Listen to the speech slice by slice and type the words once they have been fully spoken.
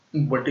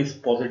What is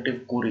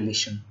positive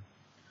correlation?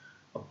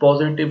 A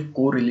positive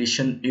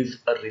correlation is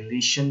a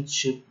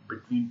relationship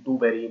between two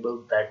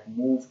variables that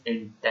move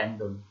in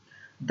tandem,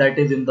 that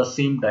is, in the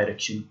same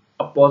direction.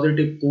 A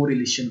positive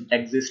correlation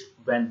exists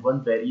when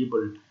one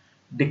variable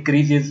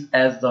decreases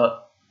as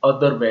the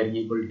other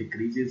variable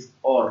decreases,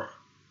 or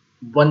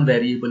one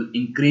variable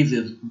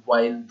increases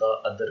while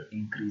the other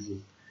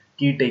increases.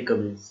 Key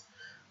takeaways.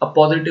 A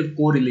positive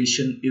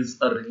correlation is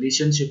a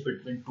relationship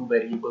between two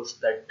variables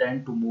that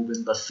tend to move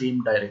in the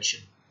same direction.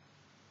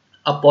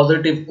 A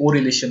positive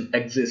correlation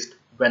exists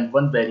when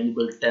one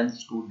variable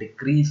tends to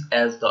decrease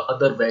as the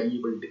other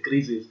variable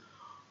decreases,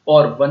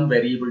 or one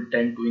variable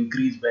tends to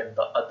increase when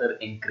the other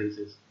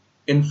increases.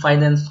 In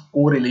finance,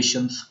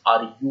 correlations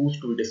are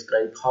used to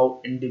describe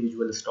how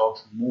individual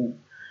stocks move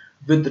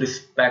with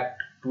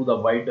respect to the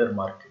wider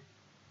market.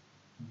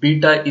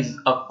 Beta is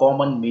a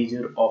common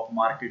measure of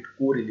market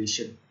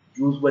correlation,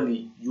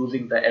 usually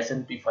using the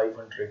S&P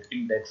 500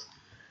 index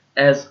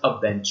as a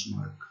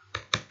benchmark.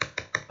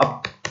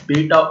 A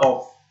beta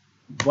of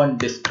 1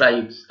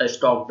 describes a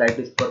stock that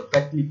is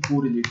perfectly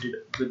correlated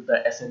with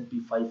the S&P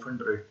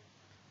 500.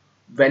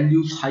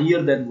 Values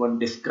higher than 1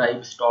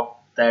 describe stocks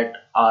that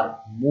are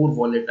more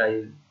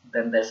volatile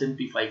than the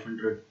S&P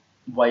 500,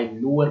 while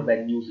lower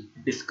values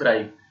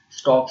describe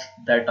stocks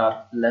that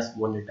are less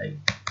volatile.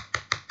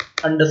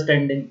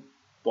 Understanding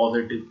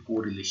positive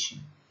correlation.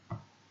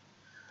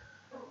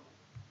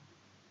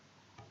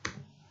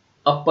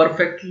 A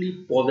perfectly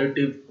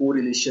positive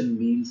correlation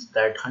means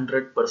that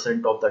 100%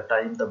 of the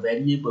time the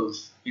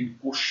variables in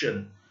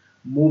question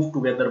move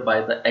together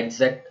by the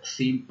exact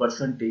same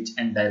percentage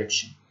and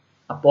direction.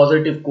 A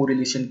positive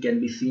correlation can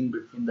be seen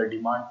between the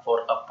demand for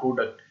a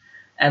product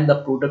and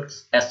the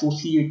product's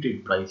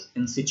associated price.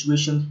 In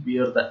situations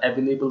where the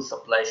available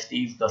supply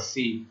stays the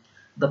same,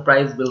 the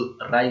price will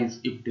rise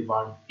if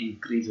demand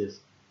increases.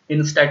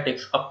 In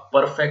statics, a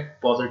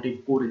perfect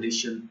positive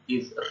correlation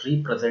is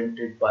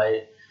represented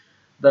by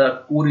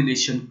the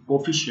correlation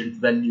coefficient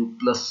value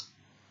plus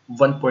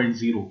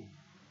 1.0,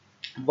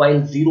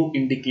 while 0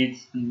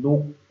 indicates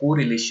no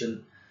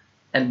correlation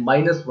and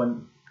minus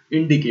 1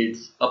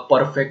 indicates a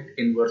perfect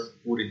inverse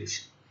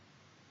correlation.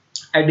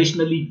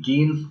 Additionally,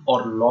 gains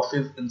or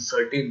losses in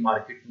certain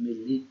markets may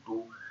lead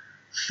to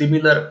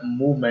similar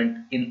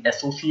movement in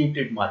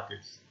associated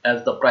markets.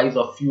 As the price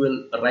of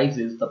fuel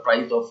rises, the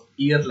price of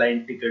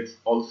airline tickets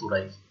also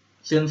rise.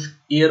 Since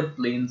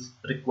airplanes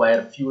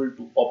require fuel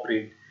to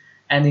operate,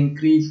 an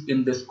increase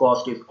in this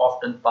cost is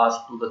often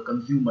passed to the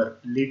consumer,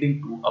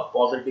 leading to a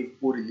positive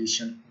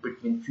correlation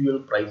between fuel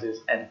prices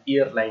and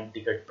airline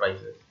ticket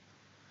prices.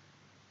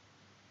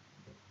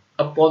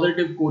 A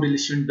positive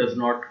correlation does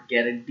not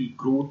guarantee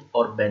growth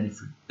or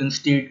benefit.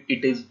 Instead,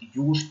 it is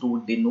used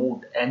to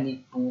denote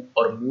any two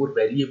or more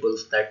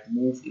variables that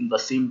move in the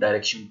same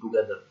direction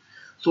together.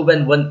 So,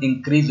 when one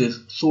increases,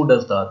 so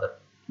does the other.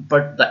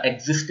 But the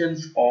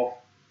existence of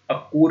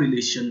a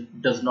correlation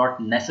does not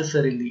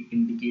necessarily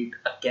indicate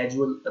a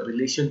causal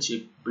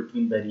relationship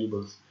between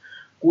variables.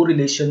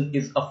 Correlation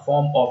is a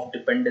form of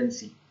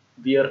dependency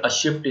where a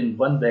shift in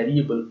one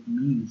variable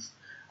means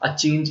a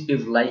change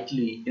is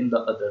likely in the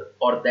other,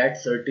 or that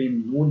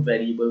certain known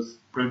variables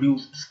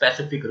produce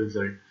specific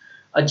result.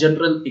 A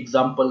general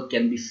example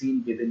can be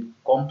seen within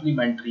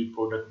complementary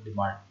product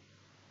demand.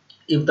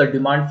 If the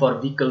demand for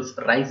vehicles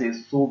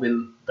rises, so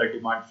will the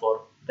demand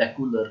for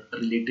vehicular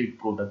related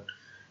product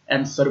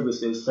and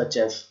services such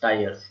as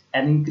tires.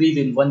 An increase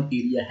in one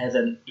area has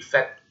an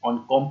effect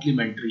on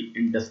complementary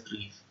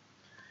industries.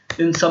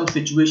 In some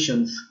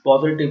situations,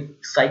 positive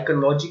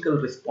psychological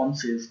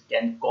responses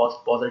can cause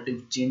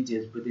positive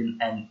changes within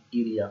an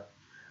area.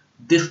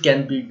 This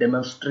can be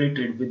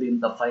demonstrated within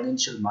the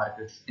financial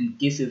markets in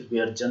cases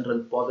where general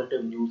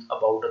positive news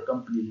about a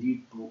company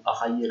lead to a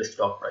higher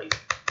stock price.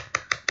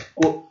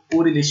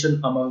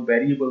 Correlation among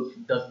variables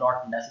does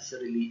not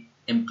necessarily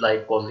imply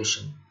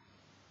causation.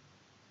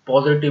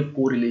 Positive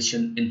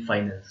correlation in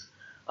finance.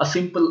 A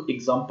simple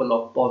example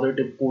of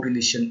positive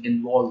correlation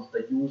involves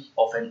the use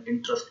of an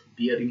interest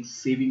bearing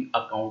saving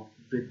account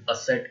with a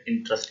set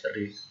interest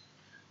rate.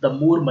 The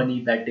more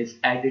money that is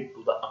added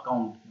to the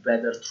account,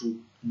 whether through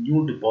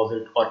new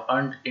deposit or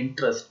earned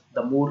interest,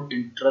 the more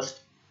interest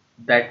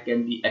that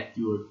can be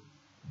accrued.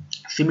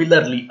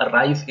 Similarly, a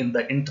rise in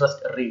the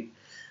interest rate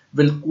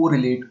will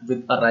correlate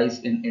with a rise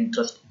in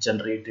interest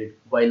generated,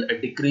 while a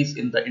decrease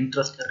in the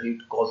interest rate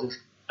causes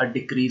a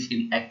decrease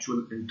in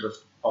actual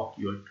interest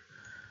occurred.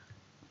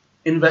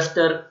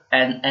 Investor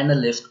and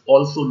analyst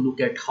also look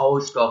at how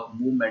stock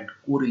movement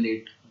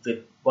correlate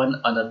with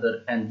one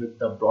another and with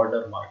the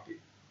broader market.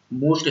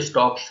 Most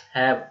stocks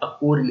have a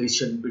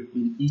correlation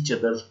between each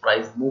other's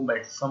price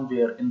movement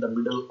somewhere in the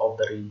middle of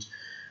the range,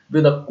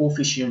 with a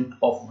coefficient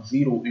of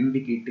 0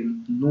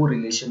 indicating no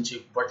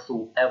relationship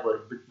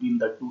whatsoever between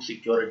the two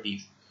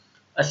securities.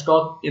 A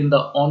stock in the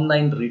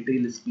online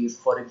retail space,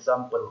 for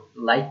example,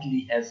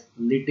 likely has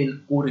little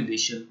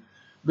correlation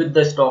with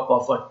the stock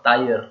of a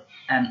tire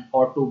and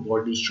auto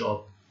body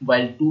shop,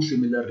 while two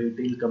similar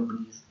retail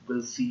companies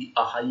will see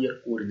a higher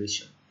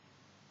correlation.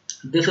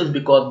 This is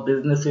because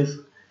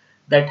businesses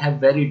that have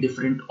very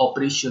different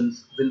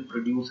operations will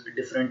produce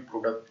different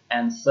products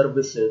and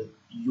services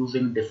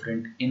using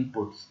different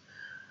inputs.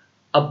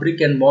 A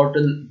brick and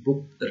mortar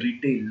book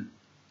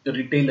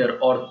retailer,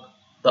 or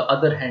the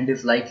other hand,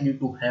 is likely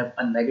to have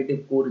a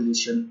negative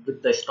correlation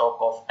with the stock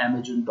of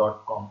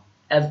Amazon.com,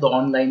 as the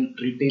online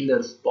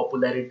retailer's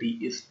popularity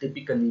is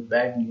typically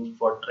bad news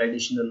for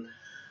traditional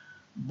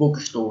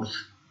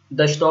bookstores.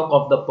 The stock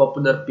of the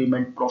popular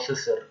payment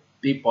processor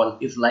PayPal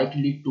is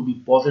likely to be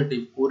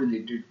positive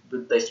correlated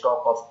with the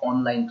stock of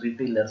online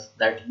retailers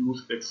that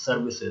use its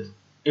services.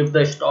 If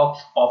the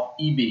stocks of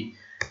eBay,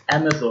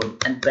 Amazon,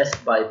 and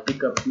Best Buy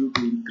pick up due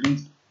to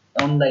increased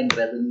online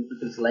revenue,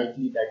 it is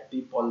likely that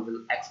PayPal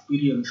will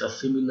experience a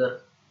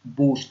similar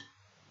boost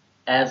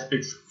as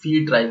its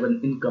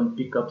fee-driven income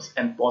pickups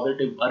and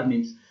positive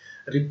earnings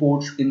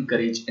reports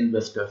encourage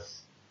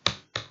investors.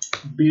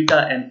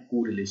 Beta and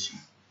correlation.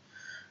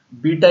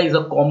 Beta is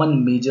a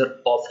common measure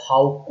of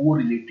how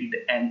correlated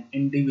an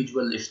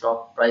individual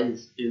stock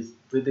price is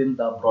within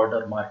the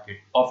broader market,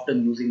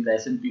 often using the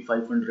S&P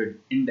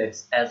 500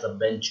 index as a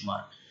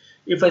benchmark.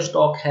 If a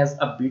stock has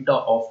a beta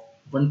of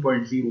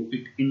 1.0,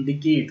 it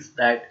indicates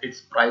that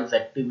its price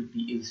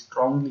activity is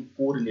strongly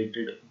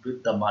correlated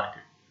with the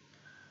market.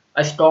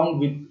 A stock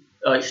with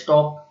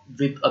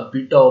a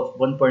beta of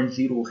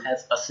 1.0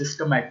 has a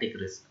systematic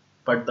risk,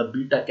 but the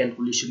beta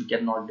calculation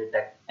cannot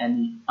detect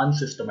any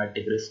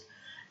unsystematic risk.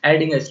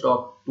 Adding a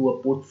stock to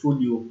a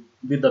portfolio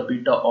with a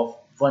beta of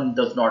 1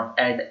 does not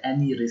add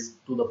any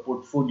risk to the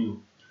portfolio,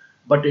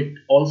 but it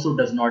also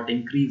does not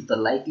increase the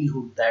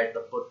likelihood that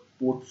the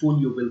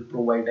portfolio will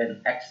provide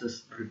an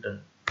excess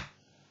return.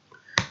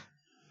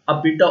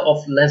 A beta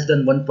of less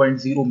than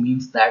 1.0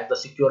 means that the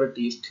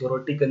security is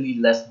theoretically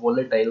less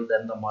volatile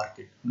than the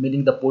market,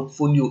 meaning the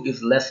portfolio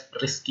is less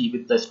risky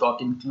with the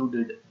stock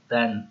included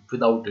than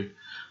without it.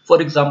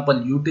 For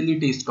example,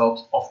 utility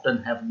stocks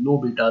often have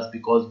low betas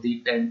because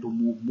they tend to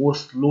move more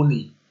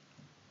slowly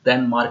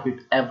than market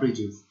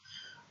averages.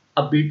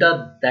 A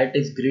beta that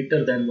is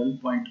greater than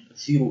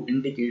 1.0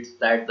 indicates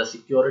that the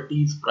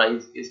security's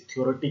price is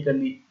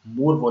theoretically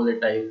more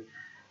volatile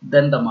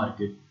than the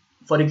market.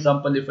 For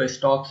example, if a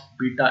stock's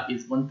beta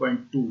is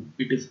 1.2,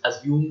 it is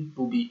assumed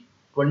to be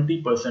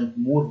 20%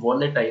 more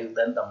volatile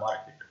than the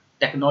market.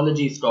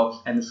 Technology stocks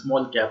and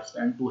small caps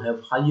tend to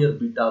have higher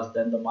betas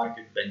than the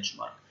market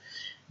benchmark.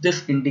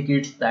 This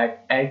indicates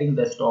that adding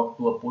the stock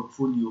to a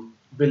portfolio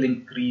will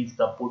increase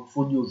the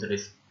portfolio's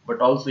risk but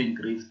also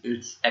increase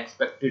its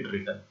expected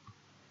return.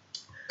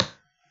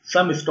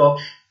 Some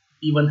stocks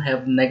even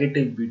have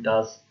negative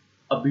betas.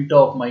 A beta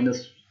of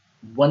minus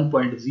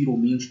 1.0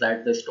 means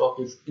that the stock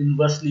is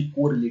inversely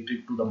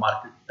correlated to the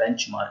market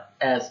benchmark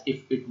as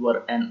if it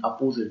were an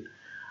opposite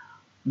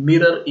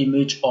mirror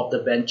image of the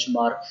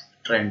benchmark's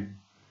trend.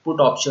 Put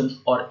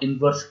options or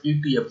inverse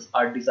ETFs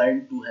are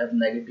designed to have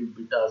negative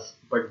betas,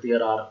 but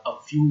there are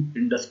a few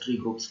industry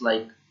groups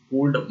like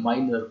gold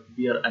miner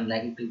where a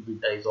negative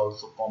beta is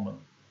also common.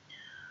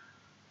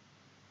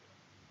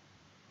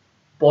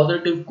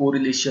 Positive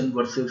correlation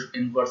versus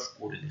inverse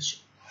correlation.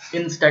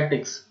 In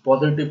statistics,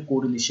 positive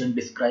correlation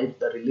describes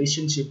the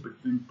relationship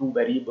between two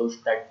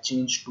variables that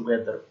change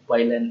together,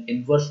 while an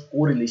inverse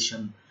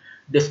correlation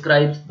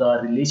describes the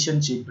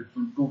relationship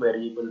between two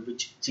variables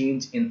which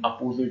change in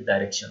opposite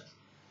directions.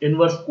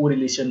 Inverse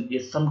correlation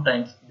is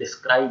sometimes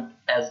described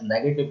as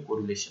negative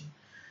correlation.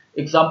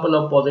 Example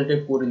of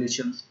positive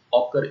correlations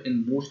occur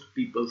in most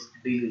people's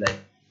daily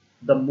life.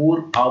 The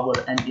more hour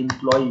an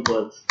employee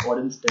works, for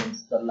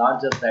instance, the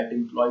larger that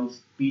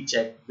employee's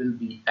paycheck will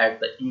be at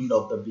the end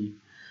of the week.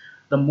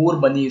 The more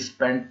money is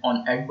spent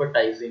on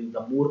advertising,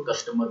 the more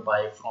customer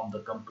buy from the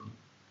company.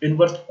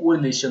 Inverse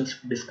correlations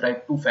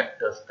describe two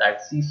factors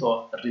that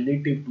seesaw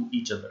relative to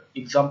each other.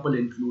 Example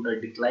include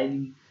a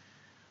declining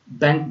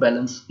bank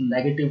balance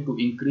negative to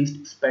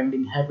increased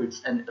spending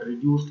habits and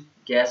reduced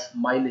gas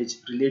mileage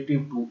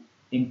relative to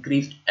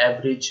increased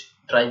average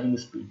driving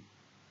speed.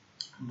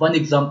 One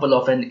example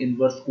of an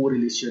inverse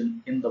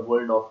correlation in the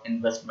world of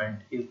investment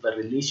is the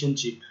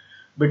relationship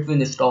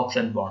between stocks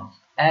and bonds.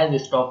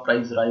 As stock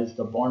price rise,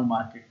 the bond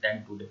market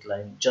tend to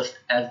decline, just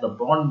as the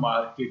bond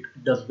market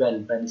does well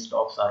when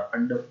stocks are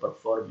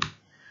underperforming.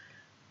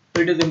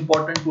 It is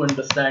important to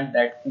understand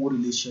that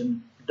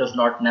correlation does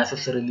not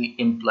necessarily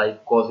imply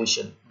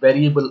causation.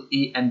 Variable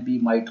A and B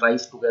might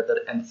rise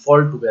together and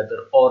fall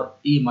together, or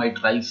A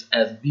might rise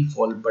as B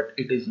fall, but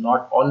it is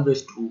not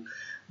always true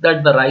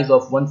that the rise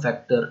of one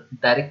factor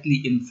directly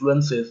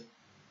influences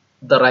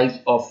the rise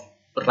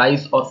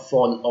or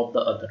fall of the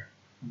other.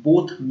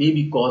 Both may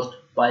be caused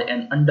by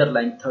an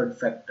underlying third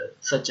factor,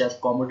 such as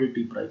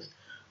commodity price,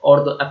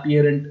 or the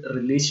apparent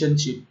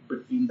relationship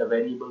between the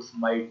variables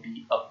might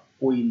be a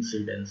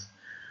coincidence.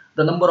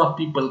 The number of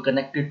people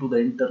connected to the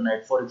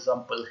internet, for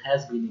example,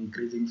 has been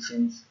increasing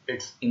since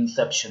its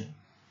inception,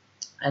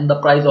 and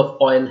the price of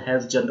oil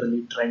has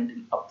generally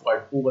trending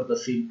upward over the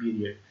same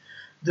period.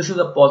 This is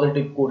a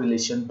positive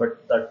correlation,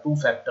 but the two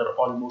factors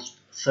almost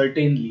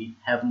certainly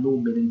have no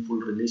meaningful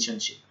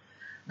relationship.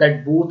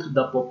 That both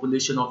the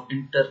population of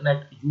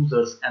internet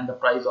users and the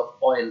price of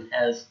oil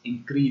has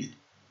increased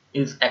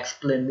is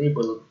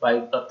explainable by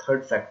a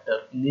third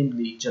factor,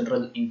 namely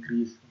general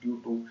increase due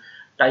to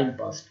time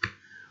passed.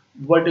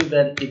 What is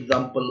an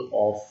example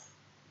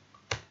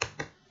of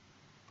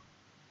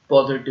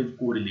positive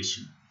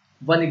correlation?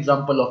 One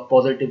example of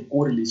positive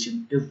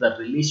correlation is the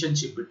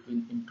relationship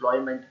between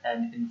employment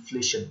and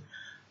inflation.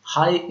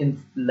 High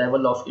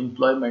level of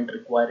employment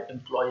require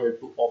employer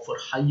to offer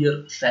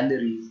higher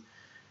salaries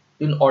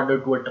in order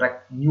to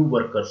attract new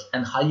workers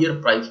and higher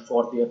price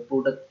for their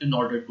product in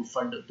order to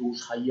fund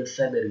those higher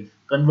salaries.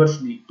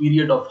 Conversely,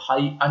 period of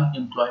high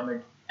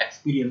unemployment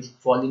experience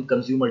falling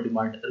consumer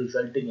demand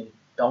resulting in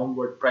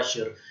downward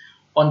pressure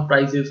on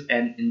prices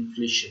and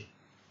inflation.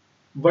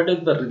 What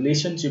is the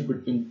relationship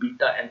between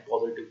beta and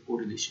positive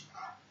correlation?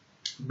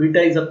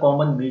 Beta is a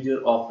common measure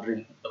of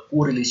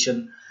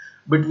correlation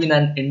between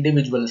an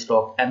individual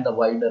stock and the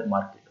wider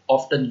market,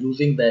 often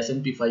using the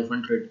S&P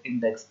 500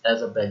 index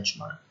as a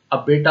benchmark.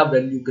 A beta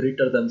value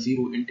greater than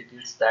 0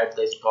 indicates that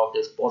the stock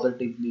is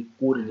positively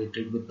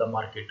correlated with the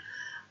market,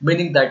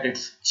 meaning that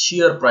its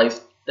share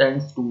price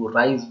tends to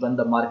rise when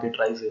the market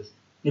rises.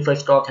 If a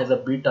stock has a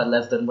beta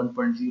less than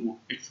 1.0,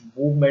 its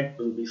movement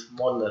will be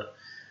smaller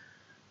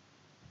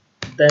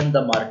than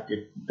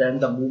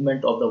the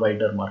movement of the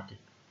wider market.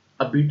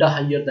 A beta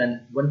higher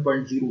than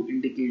 1.0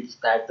 indicates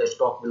that the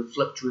stock will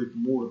fluctuate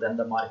more than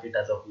the market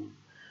as a whole.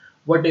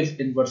 What is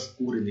inverse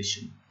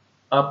correlation?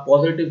 A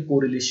positive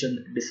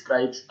correlation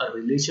describes a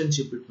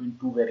relationship between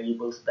two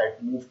variables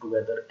that move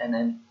together, and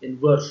an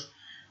inverse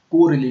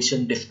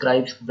correlation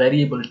describes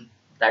variable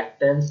that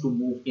tends to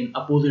move in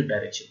opposite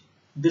direction.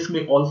 This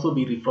may also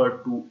be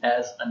referred to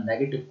as a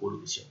negative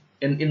correlation.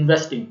 In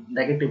investing,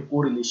 negative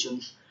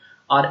correlations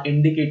are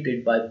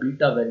indicated by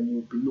beta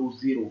value below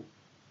zero.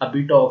 A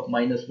beta of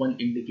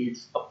 -1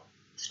 indicates a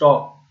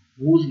stock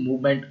whose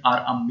movement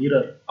are a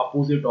mirror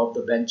opposite of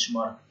the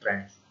benchmark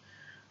trends.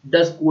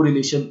 Does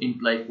correlation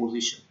imply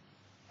causation?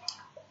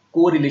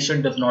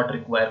 Correlation does not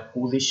require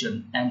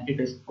causation, and it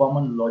is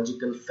common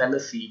logical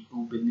fallacy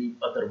to believe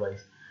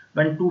otherwise.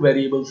 When two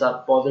variables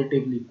are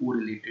positively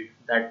correlated,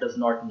 that does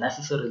not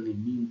necessarily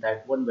mean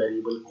that one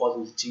variable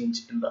causes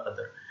change in the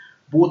other.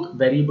 Both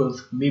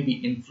variables may be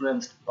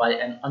influenced by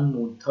an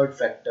unknown third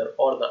factor,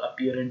 or the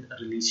apparent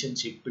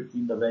relationship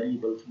between the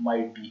variables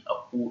might be a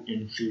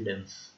coincidence.